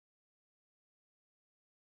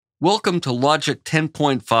Welcome to Logic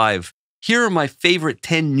 10.5. Here are my favorite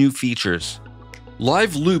 10 new features.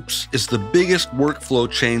 Live loops is the biggest workflow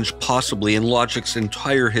change possibly in Logic's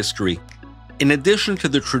entire history. In addition to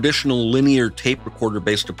the traditional linear tape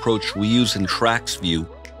recorder-based approach we use in Tracks View,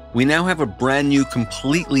 we now have a brand new,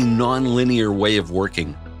 completely non-linear way of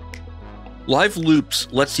working. Live loops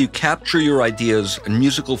lets you capture your ideas and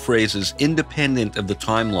musical phrases independent of the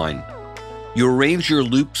timeline. You arrange your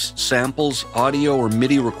loops, samples, audio, or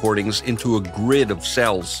MIDI recordings into a grid of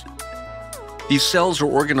cells. These cells are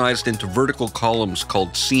organized into vertical columns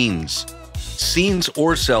called scenes. Scenes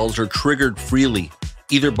or cells are triggered freely,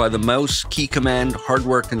 either by the mouse, key command,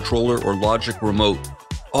 hardware controller, or Logic remote,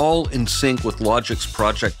 all in sync with Logic's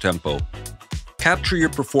project tempo. Capture your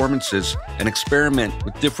performances and experiment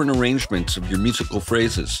with different arrangements of your musical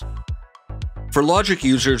phrases. For Logic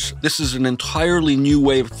users, this is an entirely new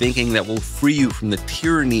way of thinking that will free you from the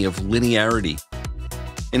tyranny of linearity.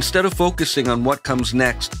 Instead of focusing on what comes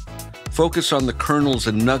next, focus on the kernels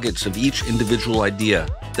and nuggets of each individual idea,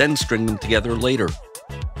 then string them together later.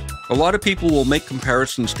 A lot of people will make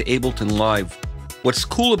comparisons to Ableton Live. What's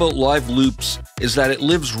cool about Live Loops is that it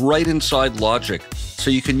lives right inside Logic, so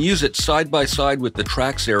you can use it side by side with the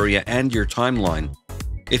tracks area and your timeline.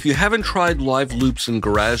 If you haven't tried Live Loops in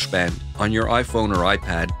GarageBand on your iPhone or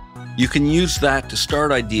iPad, you can use that to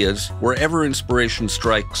start ideas wherever inspiration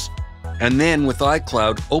strikes, and then with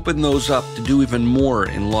iCloud, open those up to do even more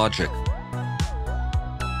in Logic.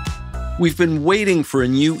 We've been waiting for a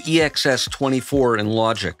new EXS24 in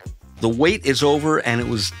Logic. The wait is over and it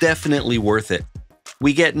was definitely worth it.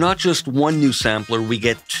 We get not just one new sampler, we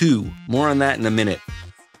get two. More on that in a minute.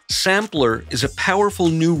 Sampler is a powerful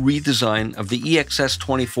new redesign of the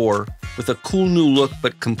EXS24 with a cool new look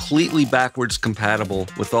but completely backwards compatible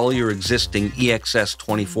with all your existing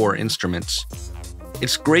EXS24 instruments.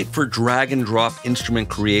 It's great for drag and drop instrument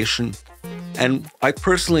creation, and I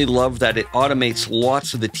personally love that it automates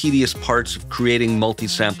lots of the tedious parts of creating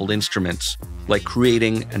multi-sampled instruments, like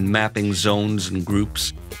creating and mapping zones and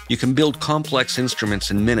groups. You can build complex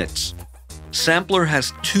instruments in minutes. Sampler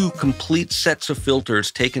has two complete sets of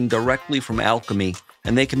filters taken directly from Alchemy,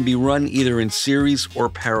 and they can be run either in series or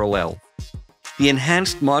parallel. The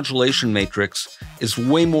enhanced modulation matrix is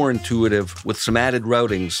way more intuitive with some added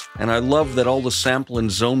routings, and I love that all the sample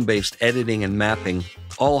and zone-based editing and mapping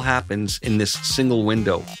all happens in this single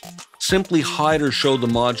window. Simply hide or show the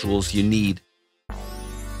modules you need.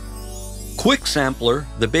 Quick Sampler,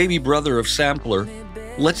 the baby brother of Sampler,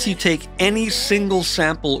 lets you take any single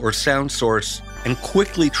sample or sound source and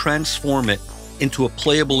quickly transform it into a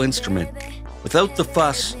playable instrument, without the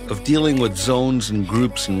fuss of dealing with zones and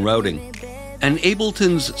groups and routing. And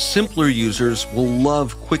Ableton's simpler users will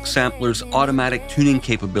love Quick Sampler's automatic tuning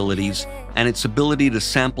capabilities and its ability to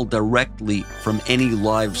sample directly from any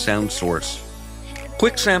live sound source.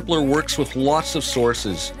 Quick Sampler works with lots of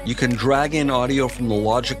sources. You can drag in audio from the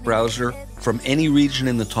Logic browser, from any region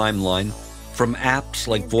in the timeline, from apps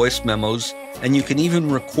like voice memos, and you can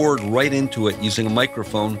even record right into it using a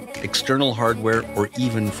microphone, external hardware, or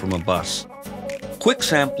even from a bus. Quick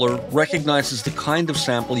Sampler recognizes the kind of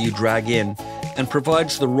sample you drag in and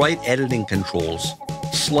provides the right editing controls: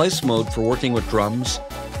 slice mode for working with drums,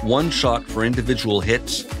 one shot for individual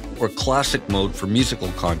hits, or classic mode for musical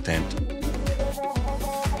content.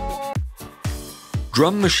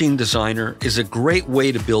 Drum Machine Designer is a great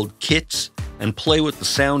way to build kits and play with the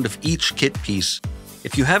sound of each kit piece.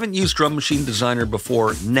 If you haven't used Drum Machine Designer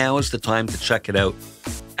before, now is the time to check it out.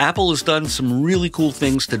 Apple has done some really cool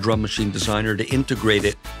things to Drum Machine Designer to integrate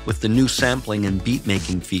it with the new sampling and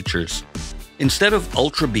beat-making features. Instead of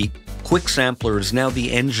Ultra Beat, Quick Sampler is now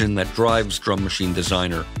the engine that drives Drum Machine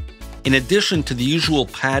Designer. In addition to the usual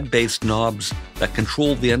pad-based knobs that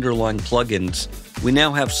control the underlying plugins, we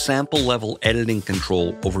now have sample-level editing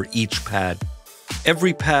control over each pad.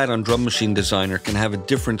 Every pad on Drum Machine Designer can have a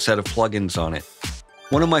different set of plugins on it.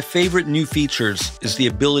 One of my favorite new features is the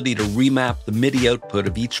ability to remap the MIDI output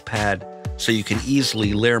of each pad so you can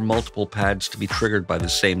easily layer multiple pads to be triggered by the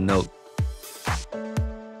same note.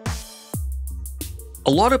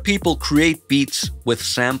 A lot of people create beats with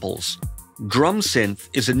samples. Drum Synth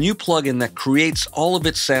is a new plugin that creates all of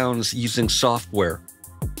its sounds using software.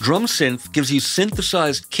 Drum Synth gives you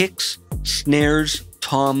synthesized kicks, snares,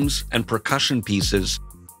 toms, and percussion pieces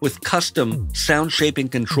with custom sound shaping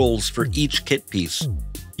controls for each kit piece.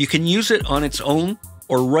 You can use it on its own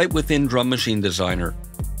or right within Drum Machine Designer.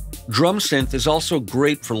 Drum Synth is also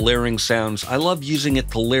great for layering sounds. I love using it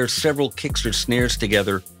to layer several kicks or snares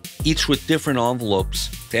together, each with different envelopes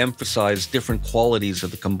to emphasize different qualities of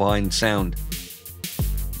the combined sound.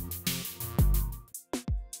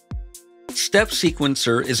 Step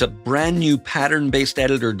Sequencer is a brand new pattern-based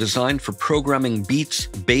editor designed for programming beats,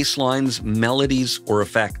 bass lines, melodies, or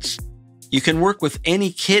effects. You can work with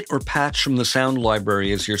any kit or patch from the sound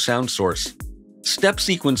library as your sound source. Step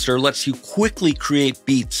Sequencer lets you quickly create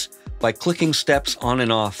beats by clicking steps on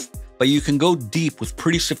and off, but you can go deep with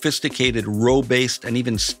pretty sophisticated row-based and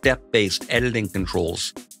even step-based editing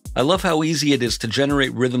controls. I love how easy it is to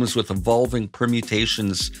generate rhythms with evolving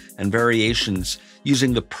permutations and variations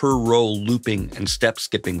using the per-row looping and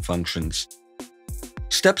step-skipping functions.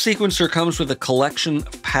 Step Sequencer comes with a collection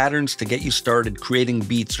of patterns to get you started creating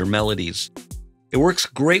beats or melodies. It works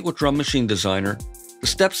great with Drum Machine Designer. The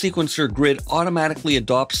Step Sequencer grid automatically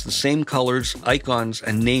adopts the same colors, icons,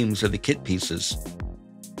 and names of the kit pieces.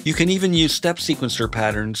 You can even use Step Sequencer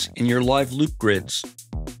patterns in your live loop grids.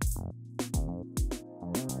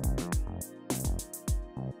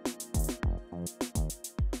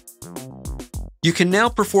 You can now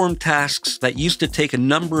perform tasks that used to take a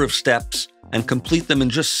number of steps and complete them in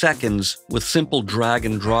just seconds with simple drag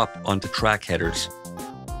and drop onto track headers.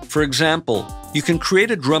 For example, you can create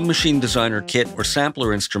a Drum Machine Designer kit or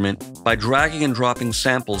sampler instrument by dragging and dropping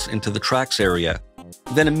samples into the tracks area,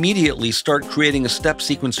 then immediately start creating a Step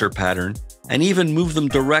Sequencer pattern and even move them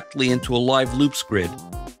directly into a live loops grid.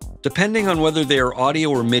 Depending on whether they are audio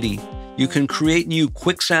or MIDI, you can create new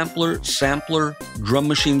Quick Sampler, Sampler, Drum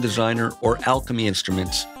Machine Designer, or Alchemy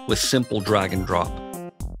instruments with simple drag and drop.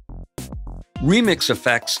 Remix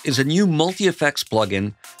Effects is a new multi-effects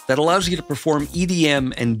plugin that allows you to perform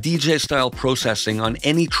EDM and DJ-style processing on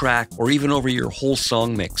any track or even over your whole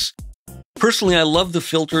song mix. Personally, I love the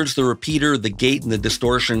filters, the repeater, the gate, and the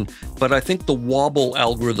distortion, but I think the wobble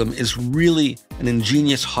algorithm is really an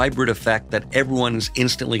ingenious hybrid effect that everyone is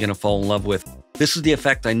instantly going to fall in love with. This is the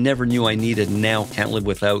effect I never knew I needed and now can't live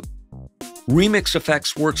without. Remix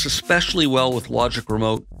Effects works especially well with Logic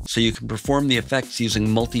Remote, so you can perform the effects using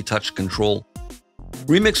multi-touch control.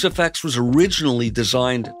 Remix Effects was originally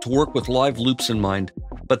designed to work with live loops in mind,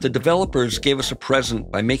 but the developers gave us a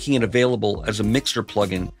present by making it available as a mixer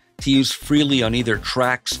plugin to use freely on either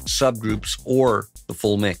tracks, subgroups, or the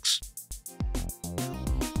full mix.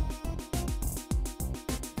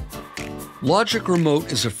 Logic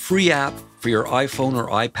Remote is a free app for your iPhone or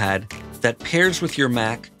iPad that pairs with your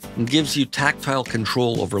Mac and gives you tactile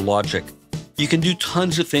control over Logic. You can do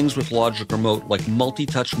tons of things with Logic Remote, like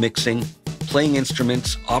multi-touch mixing, playing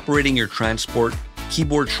instruments, operating your transport,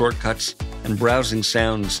 keyboard shortcuts, and browsing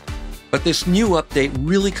sounds. But this new update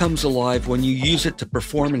really comes alive when you use it to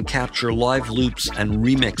perform and capture live loops and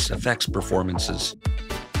remix effects performances.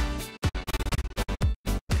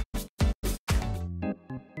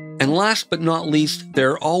 And last but not least,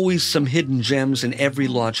 there are always some hidden gems in every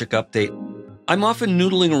Logic update. I'm often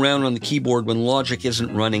noodling around on the keyboard when Logic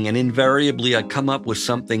isn't running, and invariably I come up with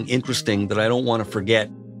something interesting that I don't want to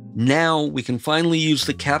forget. Now we can finally use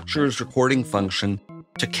the Capture as Recording function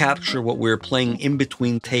to capture what we're playing in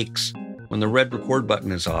between takes when the red record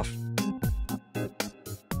button is off.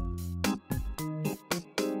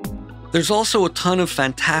 There's also a ton of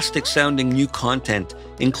fantastic sounding new content,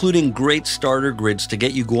 including great starter grids to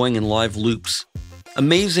get you going in live loops.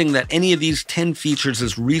 Amazing that any of these 10 features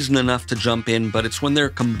is reason enough to jump in, but it's when they're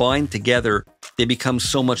combined together, they become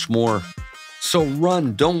so much more. So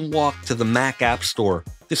run, don't walk to the Mac App Store.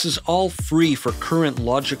 This is all free for current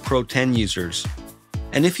Logic Pro 10 users.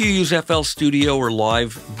 And if you use FL Studio or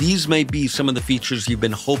Live, these may be some of the features you've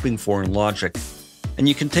been hoping for in Logic. And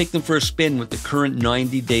you can take them for a spin with the current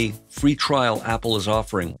 90-day free trial Apple is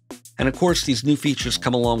offering. And of course, these new features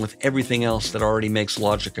come along with everything else that already makes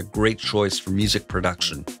Logic a great choice for music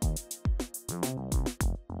production.